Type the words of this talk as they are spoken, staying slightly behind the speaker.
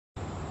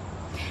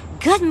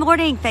Good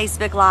morning,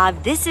 Facebook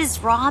Live. This is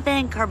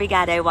Robin Kirby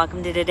Gatto.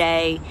 Welcome to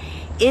today.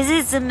 It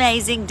is an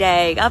amazing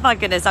day. Oh my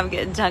goodness, I'm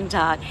getting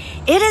tongue-tied.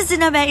 It is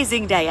an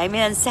amazing day.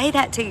 Amen. Say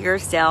that to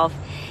yourself.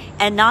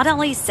 And not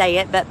only say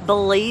it, but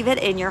believe it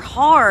in your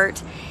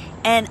heart.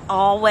 And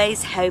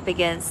always hope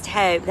against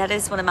hope. That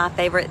is one of my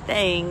favorite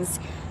things.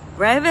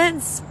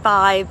 Romans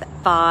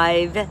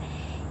 5:5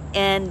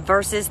 in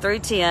verses through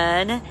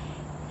 10.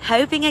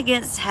 Hoping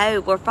against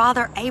hope, where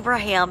Father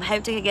Abraham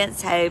hoped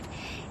against hope.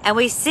 And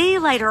we see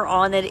later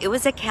on that it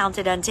was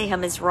accounted unto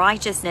him as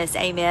righteousness.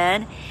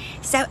 Amen.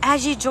 So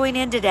as you join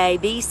in today,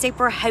 be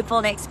super hopeful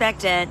and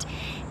expectant.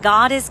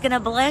 God is going to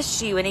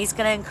bless you and he's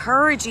going to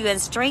encourage you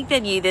and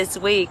strengthen you this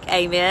week.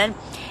 Amen.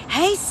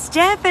 Hey,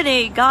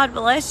 Stephanie, God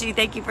bless you.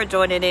 Thank you for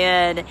joining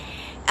in.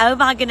 Oh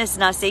my goodness.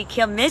 And I see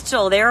Kim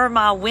Mitchell. There are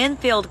my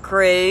Winfield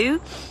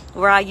crew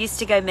where I used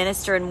to go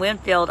minister in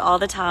Winfield all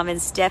the time. And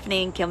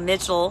Stephanie and Kim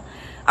Mitchell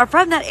are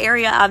from that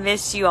area. I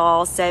miss you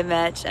all so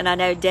much. And I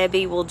know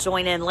Debbie will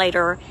join in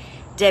later.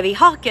 Debbie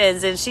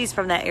Hawkins, and she's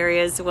from that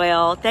area as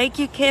well. Thank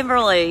you,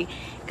 Kimberly.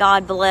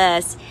 God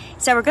bless.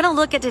 So we're going to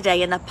look at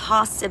today in the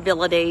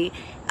possibility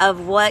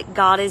of what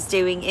God is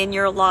doing in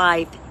your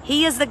life.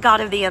 He is the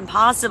God of the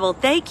impossible.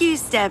 Thank you,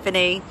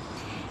 Stephanie.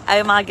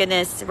 Oh my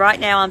goodness.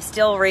 Right now I'm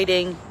still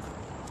reading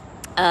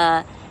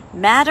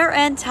Matter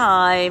and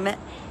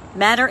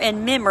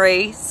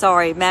Memory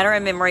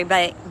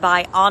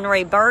by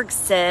Henri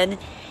Bergson.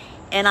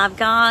 And I've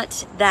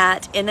got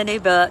that in the new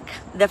book,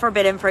 The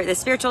Forbidden Fruit, The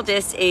Spiritual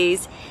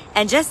Dis-ease.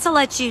 And just to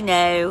let you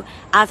know,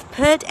 I've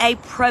put a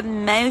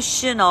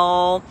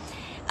promotional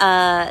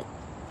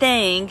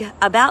thing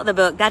about the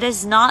book. That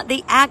is not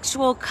the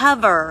actual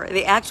cover.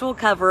 The actual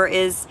cover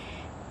is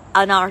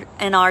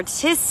an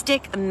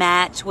artistic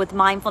match with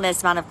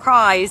Mindfulness Mind of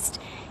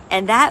Christ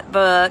and that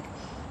book.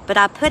 But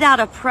I put out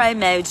a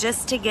promo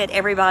just to get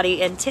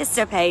everybody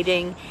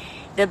anticipating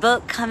the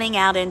book coming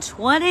out in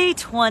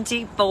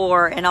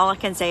 2024. And all I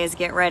can say is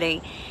get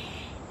ready.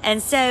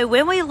 And so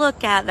when we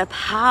look at the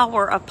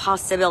power of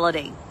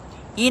possibility,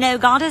 you know,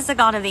 God is the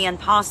God of the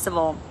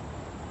impossible.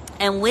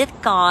 And with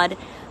God,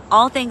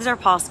 all things are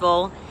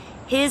possible.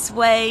 His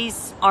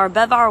ways are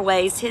above our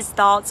ways. His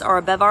thoughts are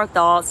above our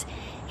thoughts.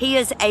 He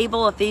is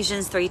able,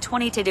 Ephesians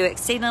 3:20, to do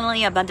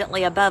exceedingly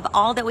abundantly above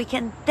all that we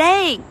can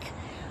think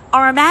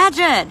or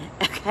imagine,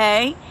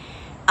 okay?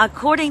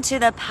 According to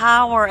the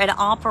power and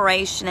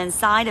operation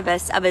inside of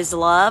us of his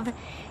love,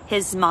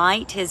 his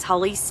might, his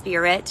Holy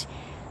Spirit,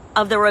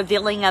 of the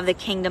revealing of the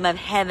kingdom of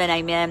heaven.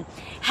 Amen.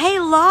 Hey,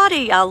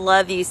 Lottie, I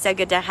love you. So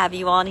good to have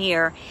you on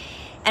here.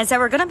 And so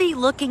we're going to be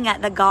looking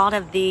at the God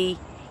of the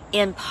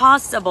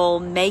impossible,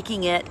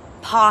 making it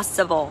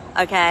possible,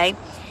 okay?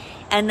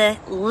 And the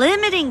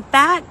limiting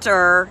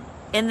factor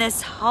in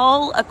this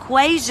whole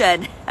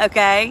equation,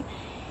 okay,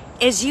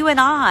 is you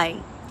and I.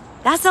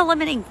 That's a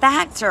limiting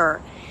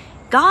factor.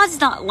 God's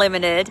not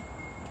limited.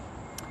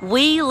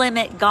 We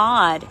limit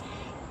God.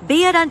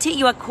 Be it unto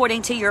you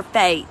according to your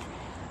faith.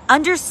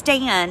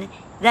 Understand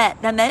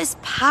that the most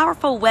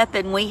powerful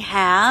weapon we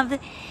have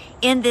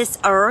in this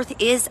earth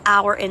is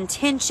our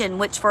intention,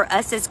 which for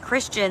us as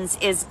Christians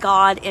is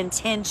God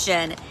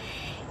intention.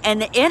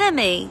 And the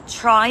enemy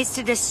tries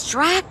to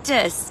distract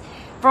us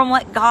from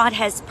what God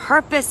has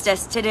purposed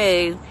us to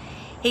do.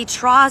 He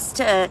tries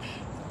to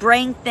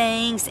bring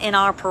things in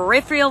our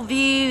peripheral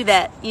view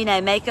that, you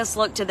know, make us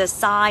look to the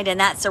side, and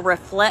that's a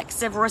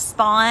reflexive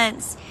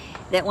response.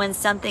 That when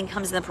something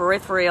comes in the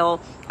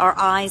peripheral, our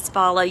eyes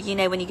follow. You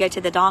know, when you go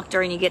to the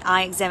doctor and you get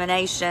eye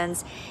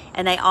examinations,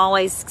 and they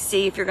always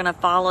see if you're going to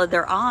follow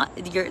their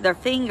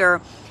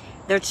finger,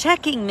 they're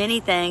checking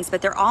many things,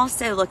 but they're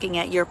also looking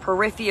at your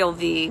peripheral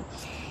view.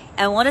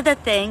 And one of the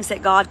things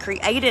that God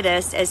created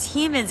us as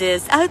humans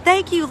is, oh,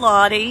 thank you,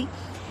 Lottie,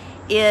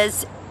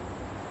 is,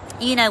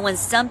 you know, when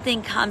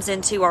something comes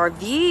into our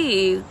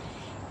view,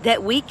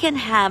 that we can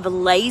have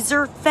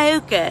laser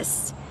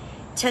focus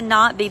to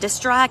not be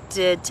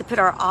distracted, to put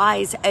our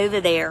eyes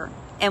over there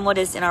and what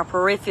is in our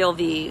peripheral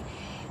view.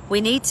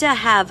 We need to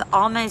have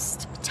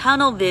almost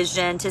tunnel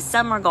vision to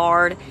some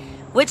regard,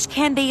 which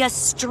can be a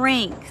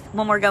strength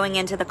when we're going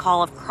into the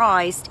call of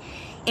Christ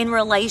in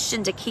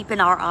relation to keeping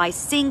our eyes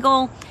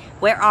single,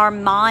 where our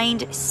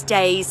mind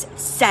stays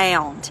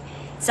sound.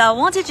 So I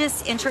want to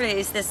just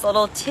introduce this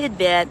little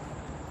tidbit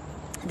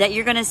that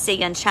you're going to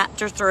see in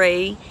chapter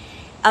 3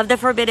 of The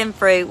Forbidden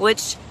Fruit,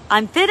 which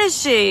I'm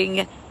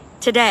finishing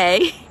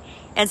today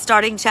and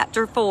starting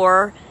chapter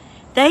 4.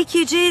 Thank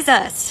you,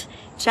 Jesus.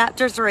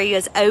 Chapter 3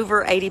 is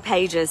over 80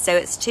 pages, so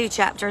it's 2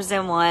 chapters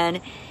in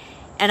one.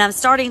 And I'm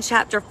starting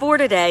chapter 4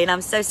 today, and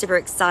I'm so super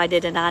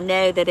excited, and I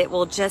know that it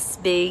will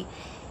just be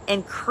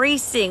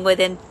increasing with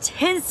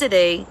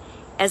intensity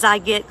as I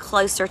get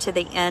closer to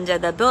the end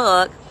of the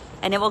book,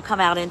 and it will come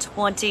out in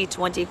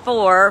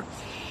 2024.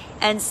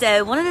 And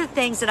so one of the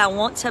things that I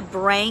want to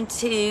bring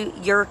to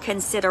your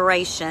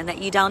consideration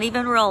that you don't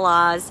even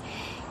realize,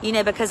 you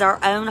know, because our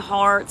own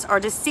hearts are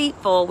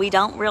deceitful, we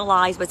don't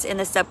realize what's in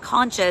the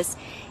subconscious.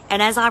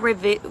 And as I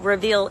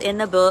reveal in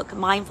the book,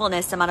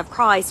 Mindfulness, the Mind of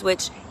Christ,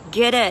 which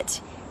get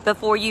it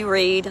before you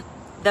read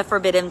the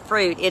forbidden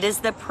fruit. It is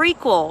the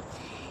prequel.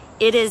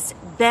 It is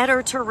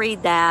better to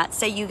read that.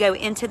 So you go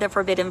into the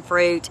forbidden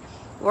fruit,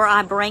 where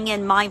I bring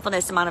in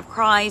mindfulness, the mind of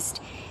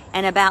Christ,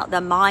 and about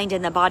the mind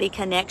and the body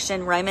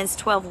connection, Romans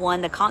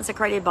 12:1, the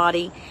consecrated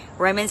body,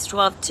 Romans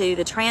 12:2,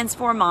 the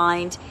transformed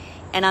mind,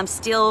 and I'm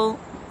still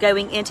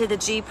going into the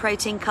G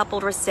protein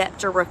coupled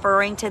receptor,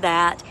 referring to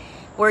that,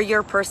 where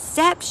your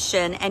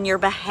perception and your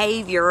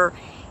behavior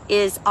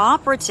is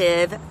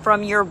operative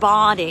from your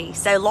body.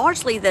 So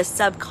largely the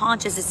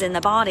subconscious is in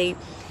the body,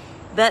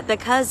 but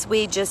because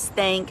we just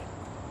think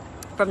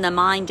from the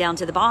mind down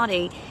to the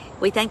body,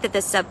 we think that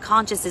the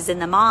subconscious is in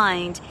the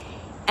mind,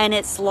 and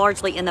it's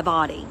largely in the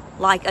body.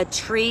 Like a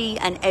tree,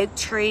 an oak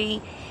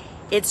tree,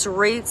 its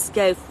roots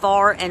go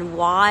far and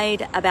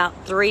wide,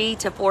 about 3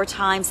 to 4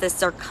 times the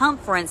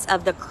circumference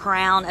of the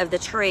crown of the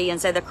tree. And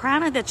so the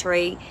crown of the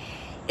tree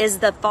is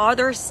the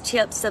farthest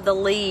tips of the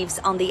leaves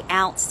on the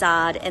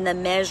outside and the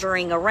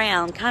measuring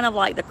around, kind of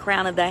like the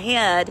crown of the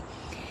head.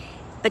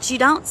 But you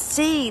don't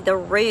see the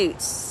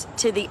roots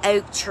to the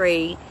oak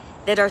tree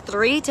that are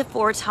 3 to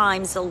 4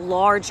 times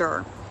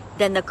larger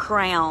than the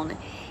crown.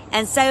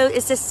 And so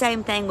it's the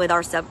same thing with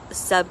our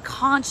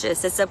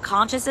subconscious. The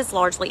subconscious is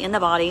largely in the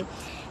body,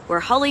 where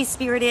Holy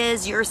Spirit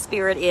is, your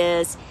spirit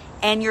is,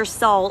 and your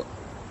soul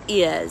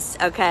is,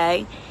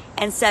 okay?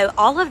 And so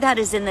all of that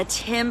is in the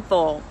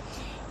temple.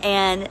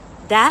 And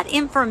that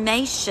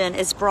information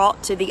is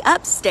brought to the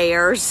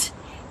upstairs,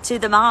 to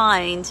the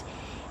mind,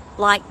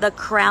 like the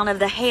crown of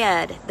the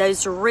head.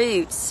 Those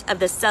roots of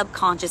the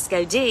subconscious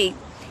go deep.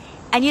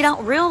 And you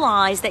don't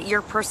realize that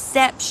your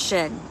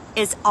perception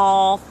is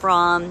all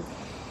from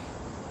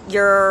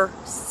your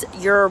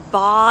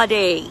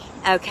body,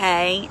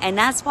 okay? And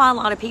that's why a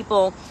lot of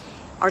people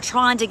are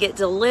trying to get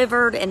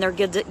delivered, and they're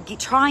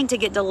trying to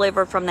get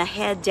delivered from the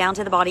head down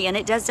to the body, and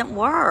it doesn't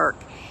work,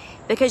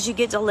 because you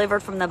get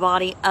delivered from the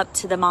body up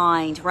to the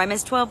mind.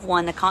 Romans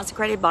 12:1, the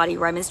consecrated body,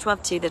 Romans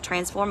 12:2, the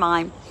transformed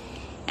mind.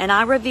 And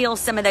I reveal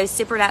some of those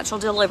supernatural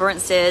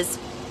deliverances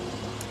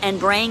and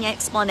bring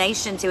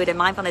explanation to it in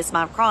Mindfulness,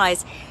 Mind of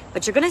Christ.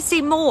 But you're going to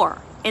see more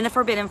in the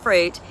forbidden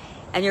fruit,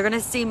 and you're going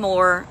to see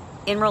more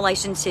in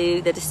relation to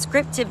the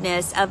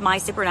descriptiveness of my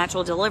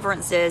supernatural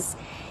deliverances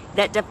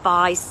that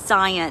defy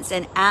science,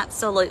 and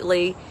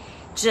absolutely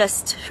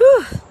just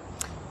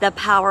the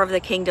power of the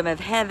kingdom of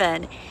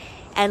heaven.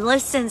 And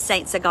listen,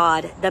 saints of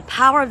God, the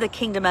power of the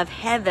kingdom of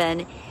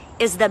heaven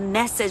is the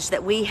message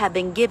that we have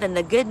been given,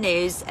 the good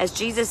news. As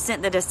Jesus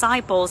sent the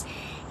disciples,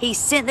 he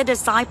sent the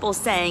disciples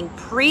saying,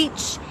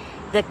 preach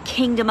the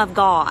kingdom of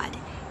God.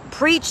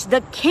 Preach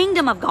the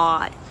kingdom of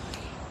God.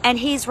 And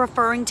he's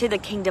referring to the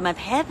kingdom of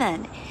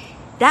heaven.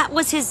 That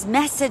was his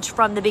message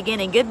from the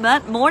beginning. Good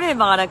morning,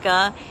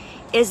 Monica.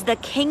 Is the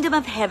kingdom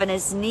of heaven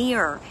is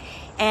near,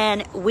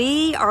 and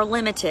we are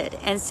limited.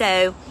 And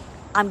so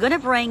I'm going to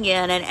bring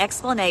in an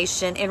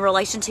explanation in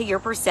relation to your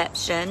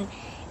perception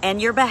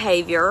and your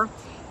behavior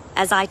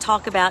as I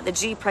talk about the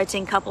G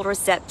protein coupled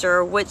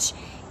receptor, which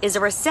is a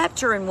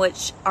receptor in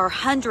which are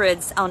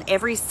hundreds on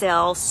every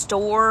cell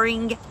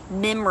storing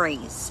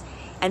memories.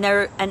 And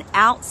they're an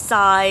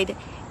outside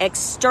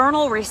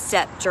external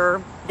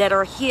receptor that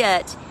are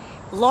hit,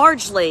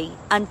 largely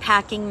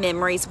unpacking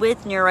memories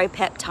with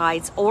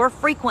neuropeptides or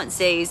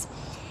frequencies,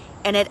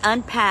 and it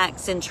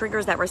unpacks and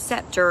triggers that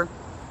receptor,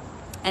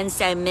 and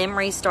so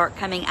memories start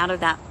coming out of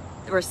that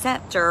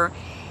receptor.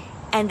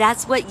 And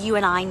that's what you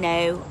and I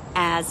know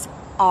as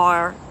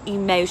our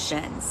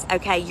emotions,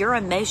 okay? Your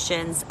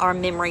emotions are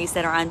memories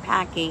that are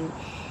unpacking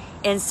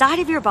inside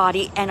of your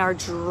body and are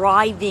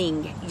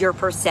driving your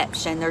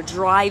perception. They're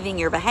driving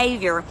your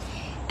behavior.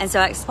 And so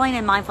I explain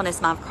in Mindfulness,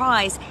 Mind of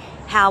Christ,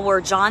 how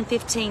we're John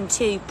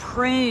 15:2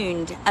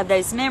 pruned of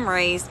those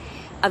memories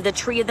of the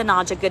tree of the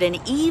knowledge of good and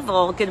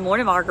evil. Good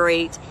morning,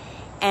 Marguerite.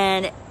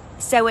 And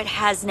so it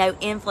has no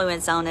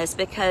influence on us,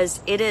 because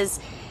it is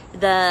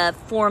the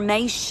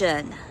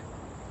formation,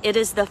 it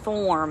is the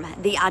form,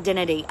 the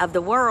identity of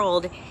the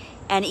world.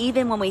 And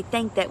even when we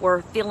think that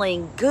we're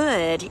feeling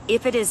good,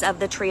 if it is of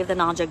the tree of the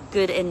knowledge of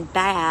good and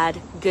bad,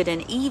 good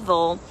and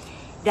evil,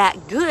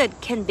 that good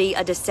can be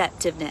a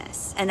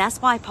deceptiveness. And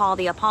that's why Paul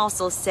the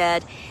Apostle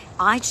said,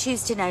 I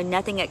choose to know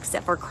nothing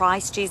except for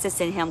Christ Jesus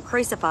and him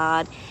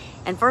crucified.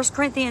 And 1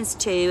 Corinthians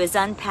 2 is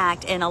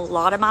unpacked in a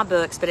lot of my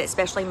books, but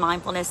especially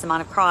Mindfulness, the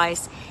Mind of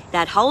Christ,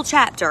 that whole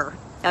chapter,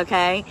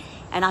 okay?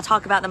 And I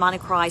talk about the mind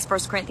of Christ,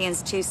 1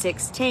 Corinthians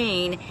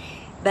 2:16.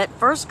 But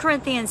 1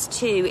 Corinthians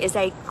 2 is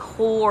a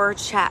core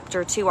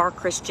chapter to our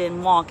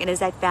Christian walk. It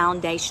is a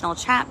foundational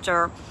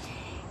chapter,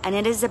 and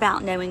it is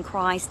about knowing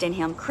Christ and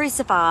him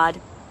crucified,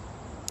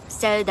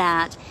 so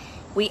that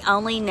we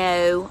only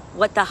know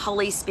what the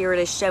Holy Spirit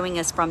is showing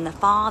us from the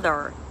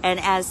Father.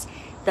 And as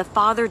the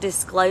Father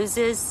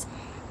discloses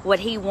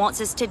what he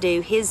wants us to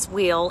do, his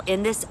will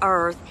in this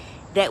earth,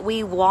 that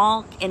we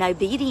walk in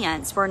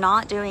obedience. We're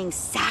not doing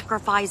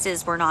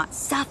sacrifices. We're not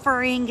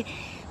suffering.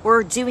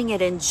 We're doing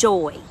it in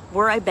joy.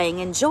 We're obeying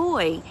in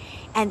joy.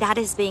 And that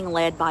is being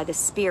led by the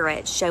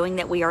Spirit, showing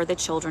that we are the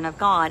children of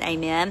God.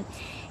 Amen.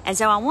 And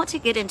so I want to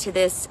get into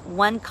this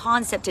one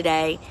concept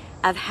today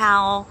of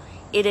how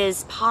it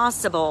is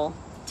possible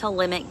to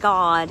limit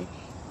God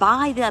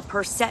by the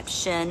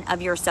perception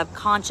of your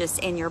subconscious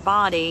in your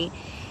body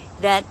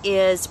that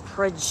is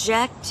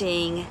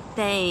projecting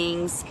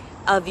things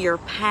of your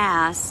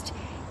past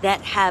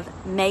that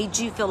have made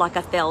you feel like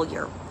a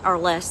failure or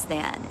less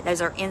than.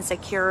 Those are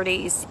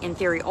insecurities,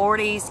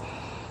 inferiorities,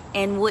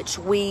 in which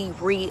we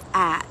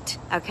react,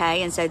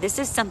 okay? And so this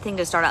is something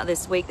to start out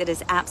this week that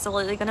is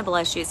absolutely going to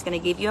bless you. It's going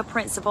to give you a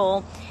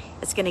principle.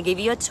 It's going to give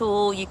you a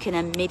tool. You can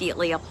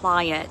immediately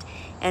apply it.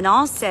 And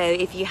also,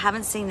 if you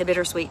haven't seen the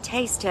Bittersweet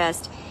Taste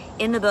Test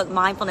in the book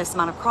Mindfulness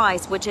Mind of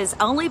Christ, which has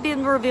only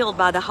been revealed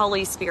by the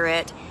Holy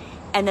Spirit,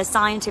 and the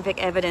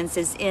scientific evidence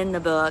is in the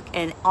book,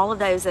 and all of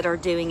those that are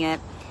doing it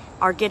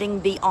are getting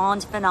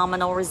beyond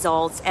phenomenal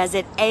results as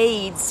it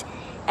aids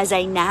as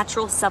a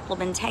natural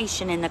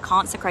supplementation in the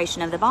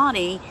consecration of the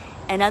body.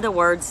 In other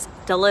words,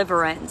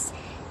 deliverance.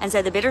 And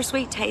so the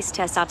Bittersweet Taste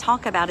Test I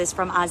talk about is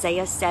from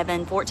Isaiah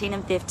 7:14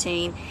 and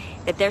 15,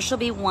 that there shall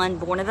be one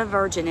born of a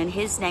virgin, and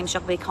his name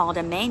shall be called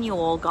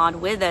Emmanuel, God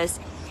with us,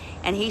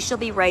 and he shall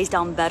be raised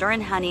on butter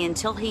and honey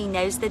until he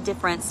knows the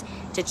difference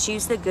to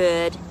choose the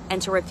good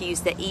and to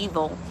refuse the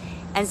evil.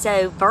 And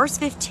so verse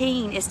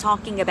 15 is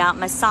talking about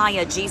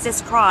Messiah,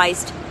 Jesus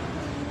Christ,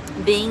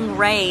 being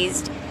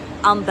raised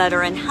on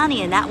butter and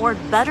honey. And that word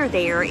butter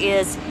there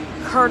is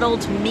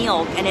curdled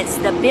milk, and it's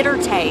the bitter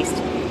taste.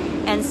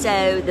 And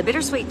so the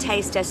Bittersweet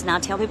Taste Test, and I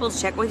tell people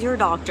to check with your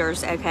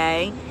doctors,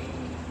 okay,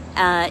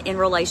 in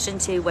relation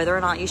to whether or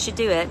not you should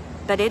do it.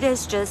 But it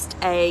is just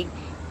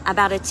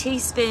about a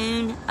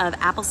teaspoon of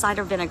apple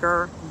cider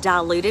vinegar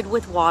diluted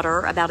with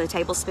water, about a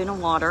tablespoon of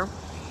water.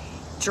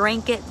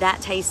 Drink it,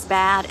 that tastes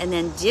bad, and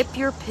then dip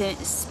a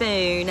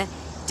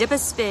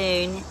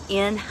spoon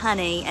in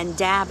honey and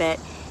dab it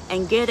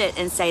and get it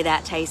and say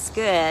that tastes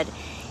good.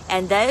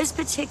 And those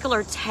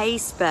particular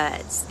taste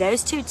buds,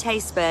 those two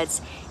taste buds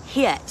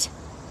hit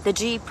the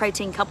G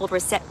protein coupled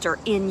receptor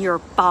in your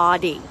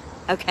body,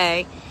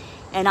 okay?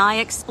 And I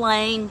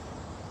explain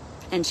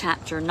in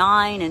chapter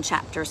 9 and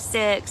chapter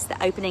 6,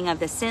 the opening of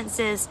the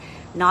senses,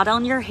 not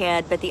on your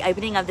head, but the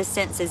opening of the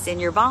senses in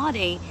your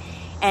body,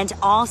 and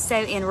also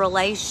in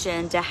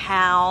relation to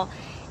how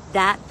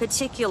that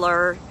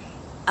particular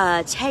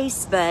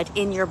taste bud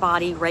in your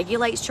body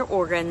regulates your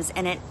organs,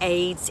 and it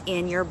aids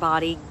in your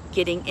body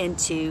getting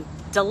into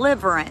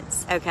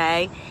deliverance,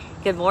 okay?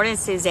 Good morning,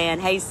 Suzanne.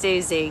 Hey,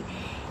 Susie.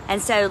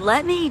 And so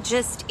let me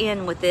just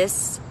end with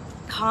this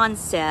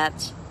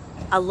concept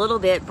a little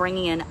bit,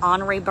 bringing in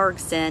Henri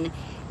Bergson,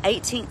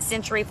 18th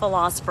century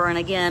philosopher. And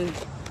again,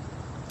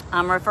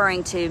 I'm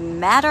referring to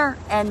Matter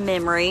and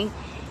Memory.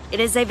 It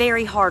is a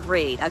very hard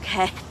read,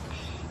 okay?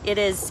 It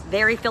is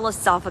very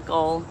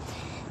philosophical,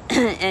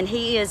 and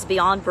he is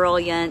beyond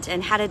brilliant,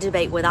 and had a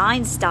debate with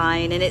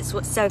Einstein. And it's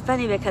what's so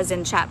funny, because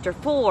in chapter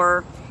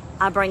 4,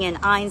 I bring in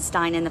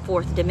Einstein in the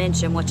fourth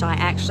dimension, which I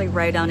actually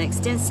wrote on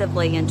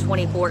extensively in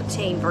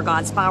 2014 for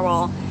God's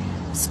Firewall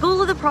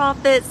School of the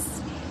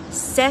Prophets,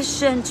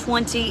 session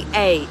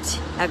 28,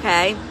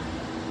 okay?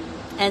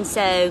 And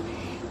so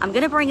I'm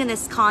going to bring in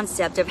this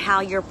concept of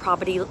how you're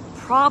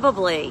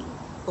probably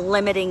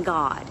limiting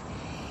God,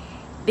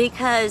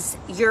 because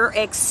you're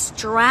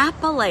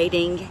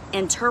extrapolating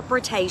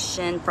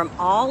interpretation from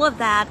all of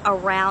that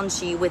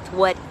around you with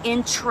what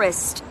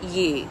interests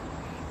you.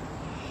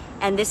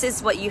 And this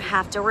is what you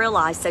have to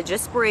realize. So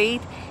just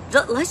breathe.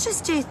 Let's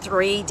just do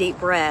 3 deep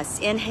breaths.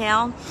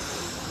 Inhale,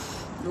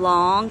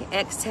 long,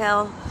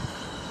 exhale,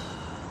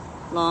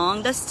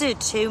 long. Let's do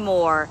 2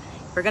 more.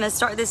 We're going to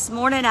start this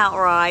morning out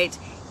right.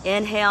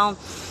 Inhale,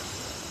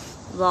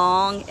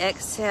 long,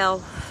 exhale.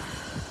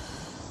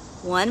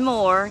 1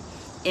 more.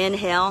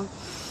 Inhale,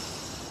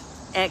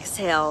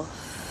 exhale.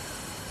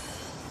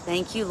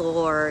 Thank you,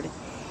 Lord.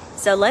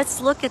 So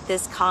let's look at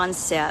this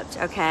concept,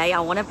 okay? I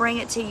want to bring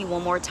it to you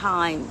one more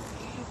time,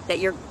 that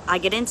I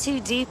get into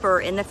deeper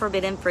in the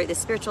forbidden fruit, the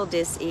spiritual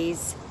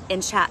dis-ease,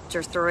 in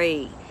chapter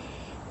 3,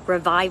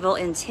 revival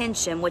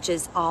intention, which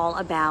is all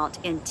about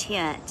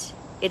intent.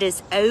 It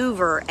is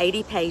over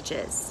 80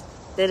 pages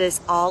that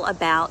is all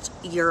about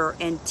your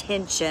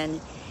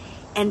intention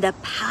and the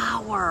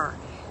power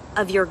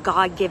of your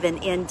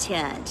God-given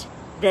intent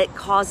that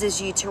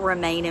causes you to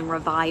remain in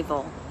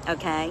revival,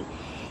 okay?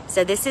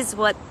 So this is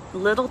what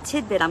little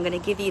tidbit I'm going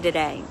to give you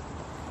today.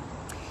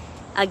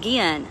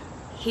 Again,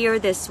 hear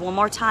this one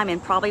more time,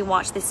 and probably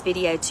watch this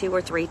video 2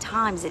 or 3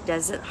 times. It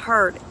doesn't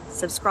hurt.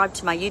 Subscribe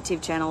to my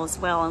YouTube channel as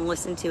well and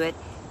listen to it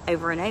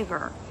over and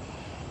over.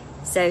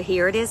 So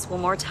here it is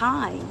one more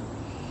time.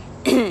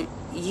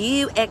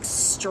 You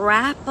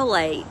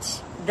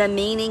extrapolate the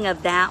meaning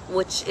of that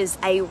which is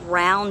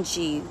around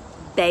you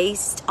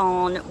based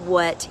on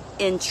what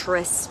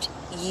interests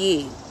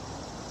you.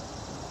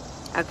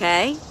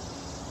 Okay?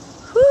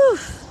 Whew.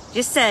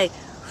 Just say,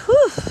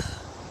 whew,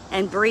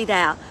 and breathe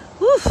out.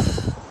 Whew.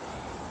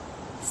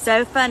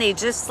 So funny,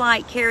 just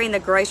like carrying the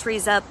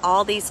groceries up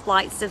all these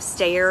flights of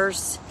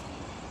stairs.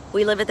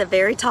 We live at the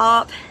very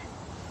top.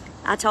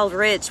 I told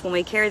Rich when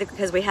we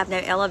because we have no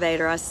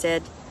elevator, I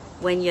said,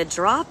 when you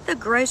drop the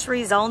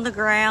groceries on the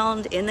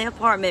ground in the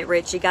apartment,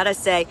 Rich, you got to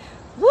say,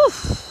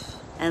 Woof,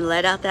 and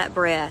let out that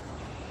breath.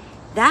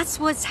 That's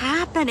what's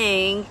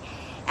happening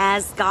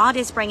as God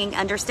is bringing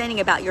understanding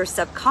about your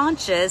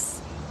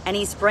subconscious, and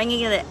he's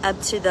bringing it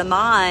up to the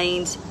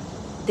mind.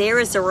 There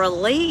is a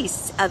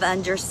release of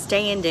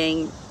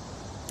understanding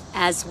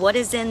as what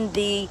is in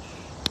the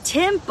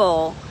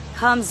temple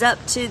comes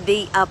up to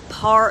the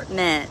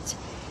apartment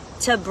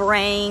to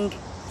bring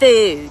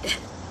food,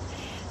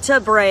 to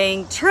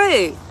bring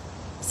truth.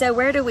 So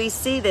where do we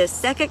see this?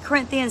 2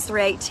 Corinthians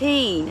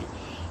 3:18.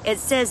 It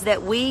says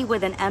that we,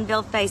 with an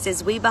unveiled face,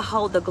 as we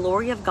behold the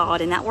glory of God,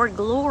 and that word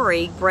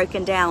glory,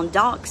 broken down,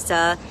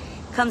 doxa,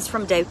 comes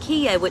from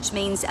dokia, which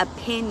means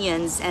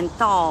opinions and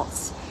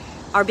thoughts,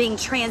 are being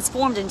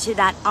transformed into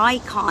that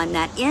icon,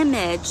 that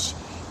image,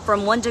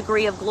 from one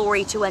degree of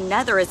glory to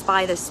another is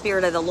by the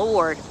Spirit of the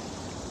Lord.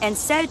 And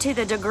so to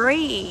the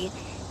degree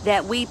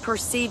that we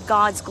perceive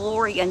God's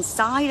glory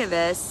inside of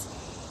us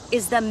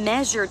is the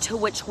measure to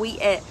which we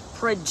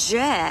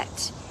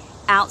project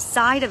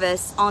outside of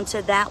us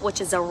onto that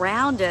which is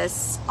around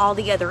us, all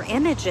the other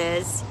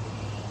images,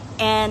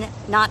 and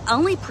not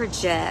only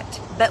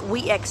project, but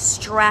we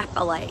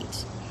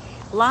extrapolate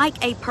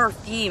like a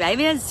perfume.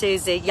 Amen,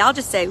 Susie. Y'all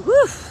just say,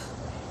 woof,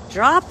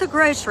 drop the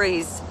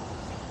groceries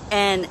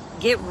and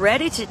get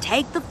ready to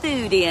take the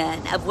food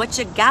in of what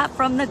you got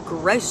from the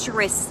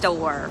grocery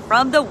store,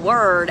 from the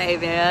Word.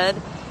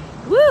 Amen.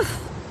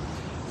 Woof.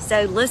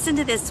 So listen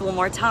to this one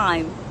more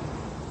time.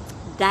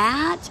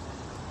 That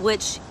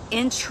which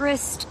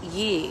interests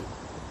you,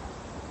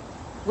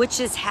 which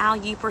is how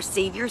you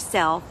perceive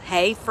yourself.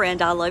 Hey,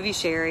 friend, I love you,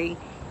 Sherry.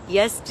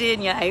 Yes,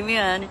 Dinya,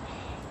 amen.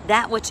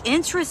 That which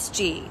interests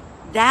you,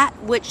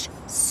 that which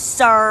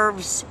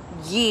serves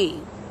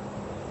you.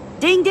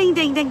 Ding, ding,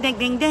 ding, ding, ding,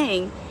 ding,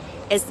 ding.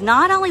 Is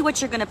not only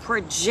what you're going to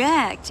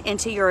project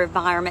into your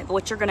environment, but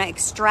what you're going to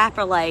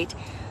extrapolate,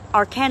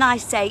 or can I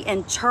say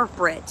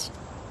interpret,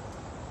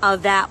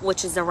 of that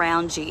which is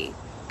around you.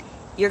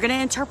 You're going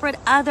to interpret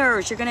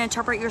others. You're going to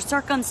interpret your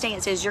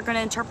circumstances. You're going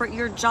to interpret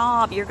your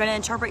job. You're going to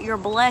interpret your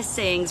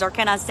blessings. Or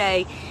can I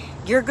say,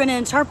 you're going to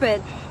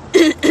interpret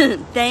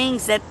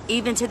things that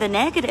even to the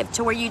negative,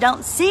 to where you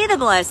don't see the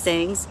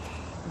blessings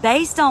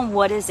based on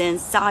what is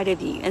inside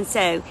of you. And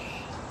so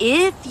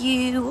if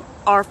you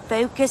are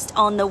focused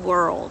on the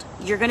world,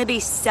 you're going to be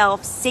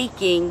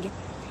self-seeking.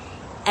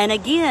 And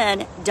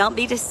again, don't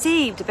be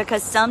deceived,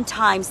 because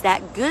sometimes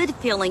that good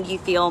feeling you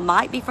feel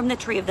might be from the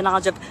tree of the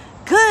knowledge of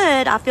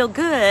good. I feel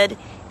good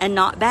and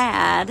not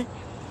bad.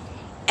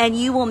 And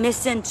you will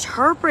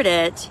misinterpret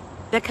it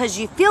because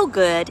you feel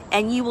good,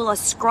 and you will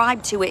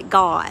ascribe to it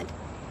God.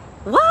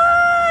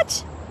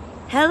 What?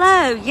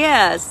 Hello,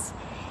 yes.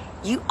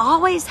 You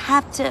always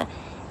have to,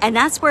 and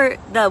that's where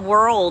the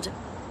world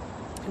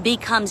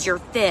becomes your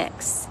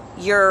fix,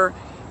 your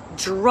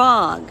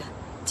drug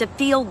to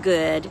feel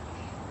good,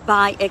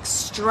 by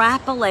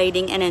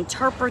extrapolating and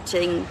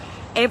interpreting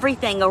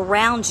everything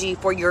around you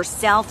for your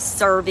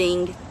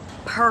self-serving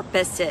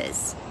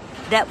purposes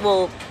that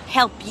will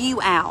help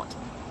you out.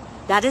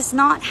 That is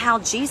not how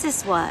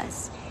Jesus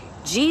was.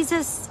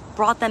 Jesus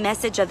brought the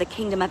message of the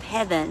kingdom of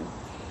heaven,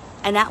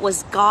 and that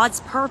was God's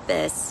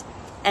purpose,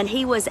 and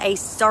he was a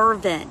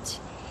servant.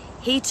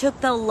 He took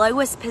the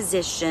lowest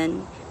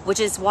position, which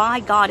is why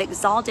God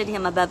exalted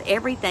him above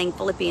everything,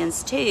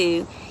 Philippians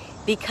 2,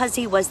 because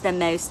he was the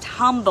most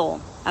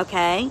humble,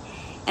 okay?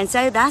 And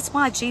so that's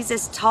why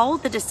Jesus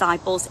told the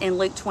disciples in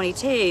Luke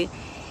 22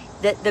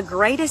 that the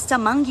greatest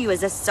among you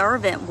is a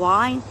servant.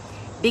 Why?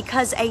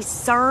 Because a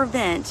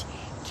servant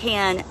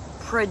can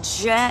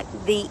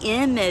project the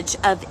image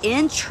of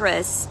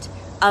interest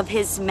of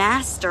his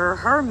master,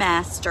 her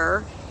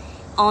master,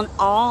 on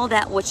all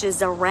that which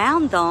is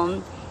around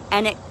them,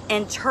 and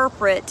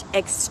interpret,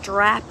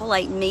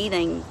 extrapolate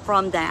meaning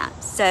from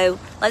that. So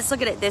let's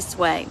look at it this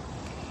way.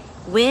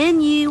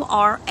 When you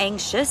are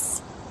anxious,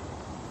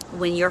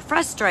 when you're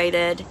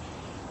frustrated,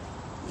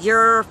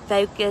 you're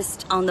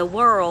focused on the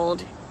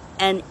world,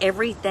 and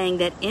everything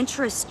that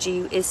interests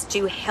you is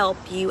to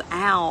help you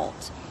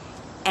out.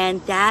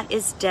 And that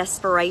is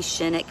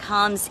desperation. It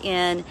comes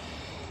in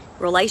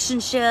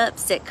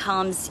relationships, it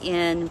comes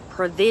in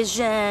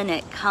provision,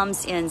 it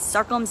comes in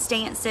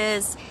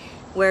circumstances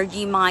where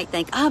you might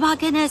think, oh my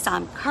goodness,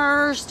 I'm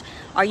cursed.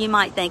 Or you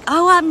might think,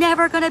 oh, I'm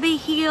never going to be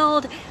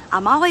healed.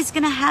 I'm always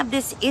going to have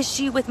this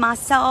issue with my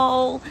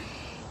soul.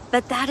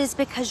 But that is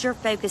because you're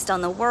focused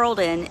on the world,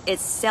 and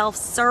it's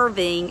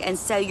self-serving. And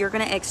so you're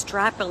going to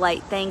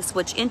extrapolate things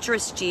which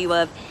interest you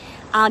of,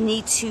 I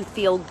need to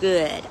feel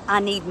good. I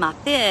need my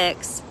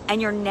fix.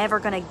 And you're never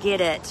going to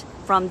get it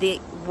from the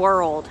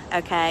world,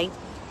 okay?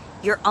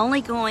 You're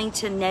only going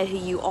to know who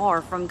you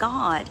are from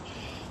God.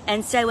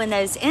 And so in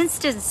those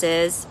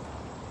instances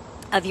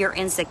of your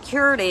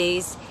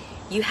insecurities,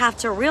 you have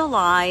to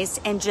realize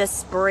and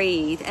just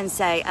breathe and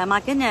say, oh my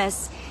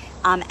goodness,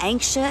 I'm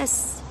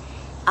anxious.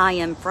 I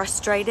am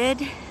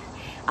frustrated.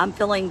 I'm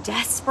feeling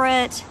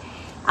desperate.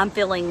 I'm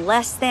feeling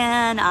less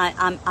than.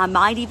 I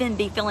might even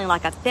be feeling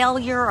like a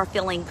failure or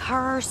feeling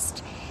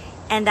cursed.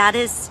 And that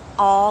is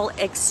all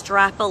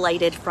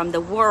extrapolated from the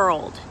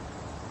world.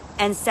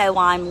 And so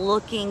I'm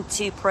looking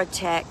to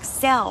protect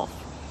self.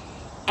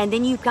 And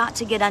then you've got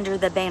to get under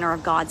the banner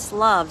of God's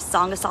love.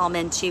 Song of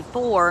Solomon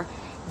 2:4,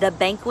 the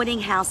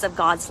banqueting house of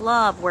God's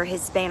love, where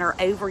his banner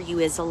over you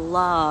is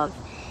love.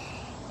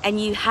 And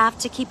you have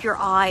to keep your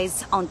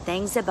eyes on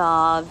things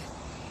above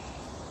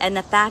and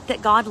the fact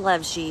that God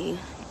loves you.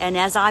 And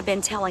as I've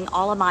been telling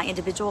all of my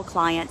individual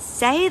clients,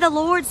 say the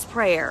Lord's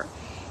Prayer.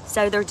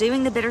 So they're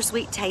doing the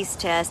bittersweet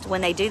taste test.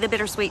 When they do the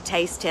bittersweet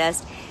taste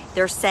test,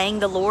 they're saying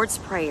the Lord's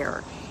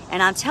Prayer.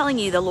 And I'm telling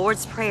you, the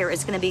Lord's Prayer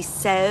is going to be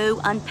so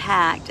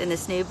unpacked in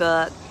this new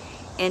book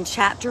in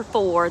chapter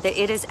 4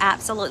 that it is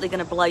absolutely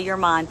going to blow your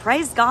mind.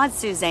 Praise God,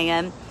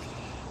 Suzanne.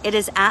 It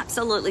is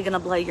absolutely going to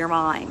blow your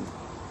mind,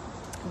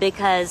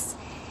 because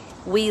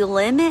we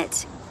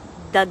limit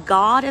the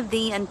God of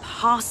the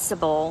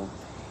impossible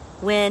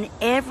when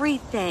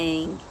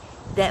everything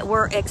that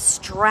we're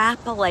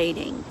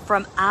extrapolating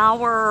from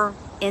our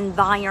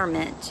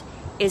environment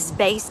is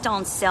based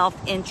on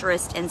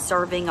self-interest and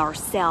serving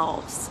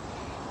ourselves.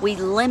 We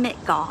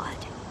limit God.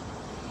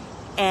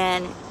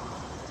 And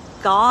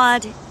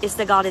God is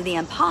the God of the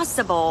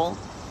impossible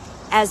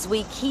as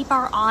we keep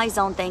our eyes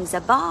on things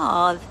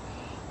above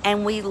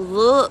and we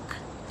look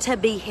to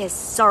be his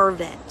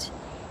servant.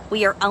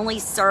 We are only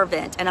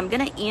servant. And I'm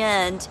going to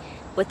end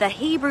with the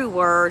Hebrew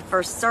word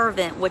for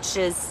servant, which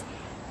is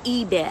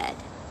ebed.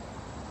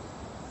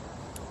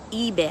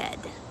 Ebed.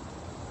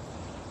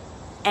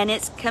 And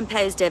it's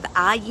composed of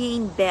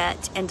ayin,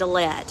 bet, and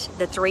dalet,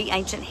 the three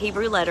ancient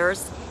Hebrew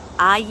letters.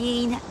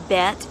 Ayin,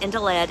 bet, and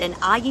dalet. And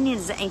ayin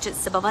is the ancient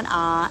symbol of an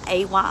I,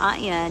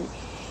 A-Y-I-N.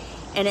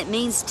 And it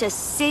means to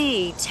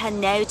see, to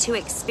know, to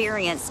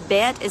experience.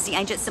 Bet is the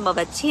ancient symbol of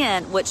a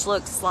tent, which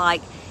looks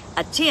like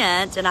a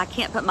tent. And I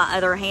can't put my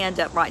other hand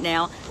up right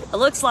now. It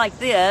looks like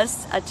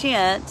this, a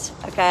tent,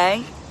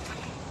 okay?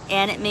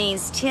 And it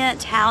means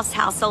tent, house,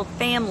 household,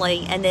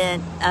 family. And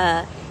then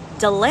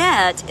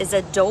dalet is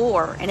a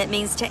door, and it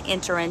means to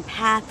enter in,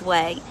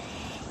 pathway.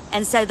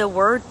 And so the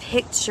word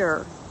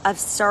picture of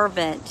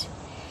servant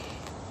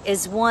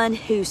is one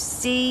who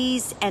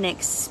sees and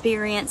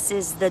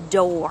experiences the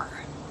door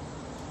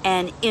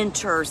and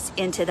enters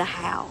into the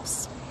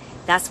house.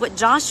 That's what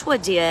Joshua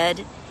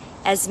did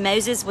as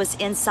Moses was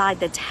inside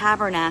the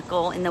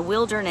tabernacle in the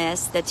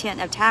wilderness, the tent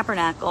of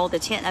tabernacle, the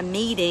tent of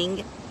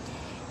meeting.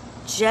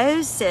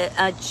 Joshua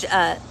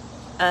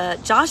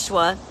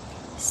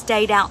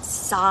stayed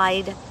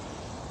outside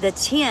the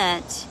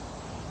tent,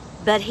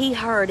 but he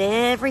heard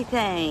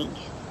everything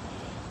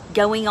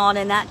going on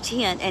in that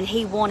tent, and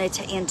he wanted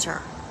to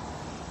enter.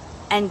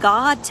 And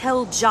God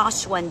told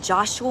Joshua in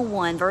Joshua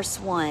 1 verse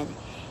 1,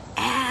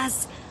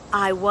 as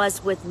I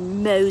was with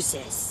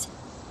Moses,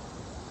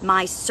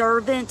 my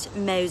servant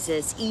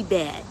Moses,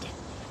 Ebed,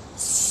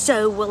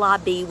 so will I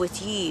be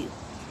with you.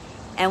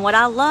 And what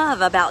I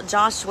love about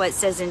Joshua, it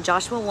says in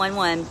Joshua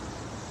 1:1,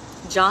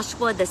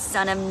 Joshua the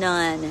son of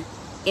Nun,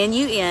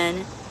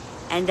 N-U-N,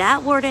 and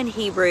that word in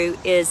Hebrew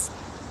is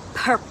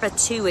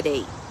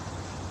perpetuity.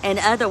 In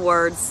other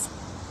words,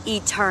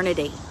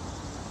 eternity.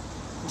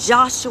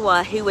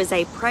 Joshua, who is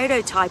a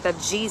prototype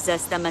of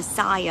Jesus, the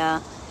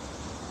Messiah,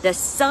 the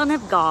Son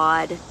of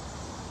God,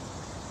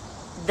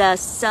 the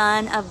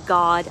Son of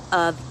God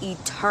of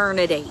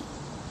eternity.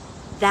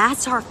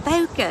 That's our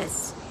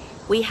focus.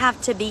 We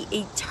have to be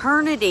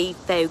eternity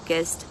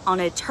focused on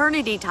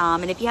eternity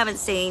time. And if you haven't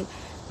seen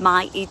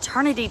my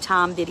eternity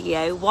time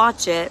video,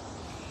 watch it.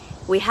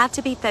 We have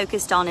to be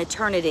focused on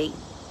eternity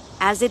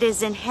as it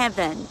is in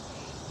heaven,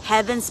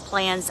 heaven's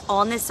plans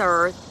on this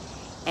earth.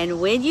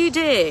 And when you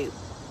do,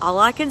 all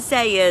I can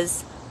say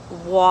is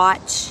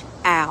watch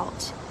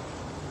out.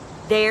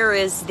 There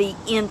is the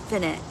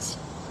infinite.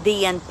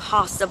 The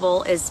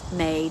impossible is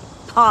made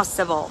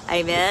possible.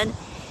 Amen.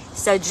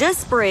 So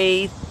just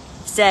breathe.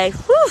 Say,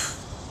 whew,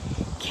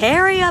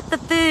 carry up the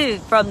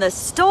food from the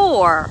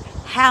store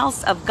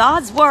house of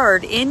God's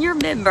word in your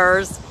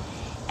members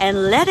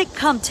and let it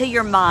come to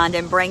your mind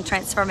and bring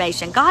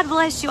transformation. God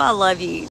bless you. I love you.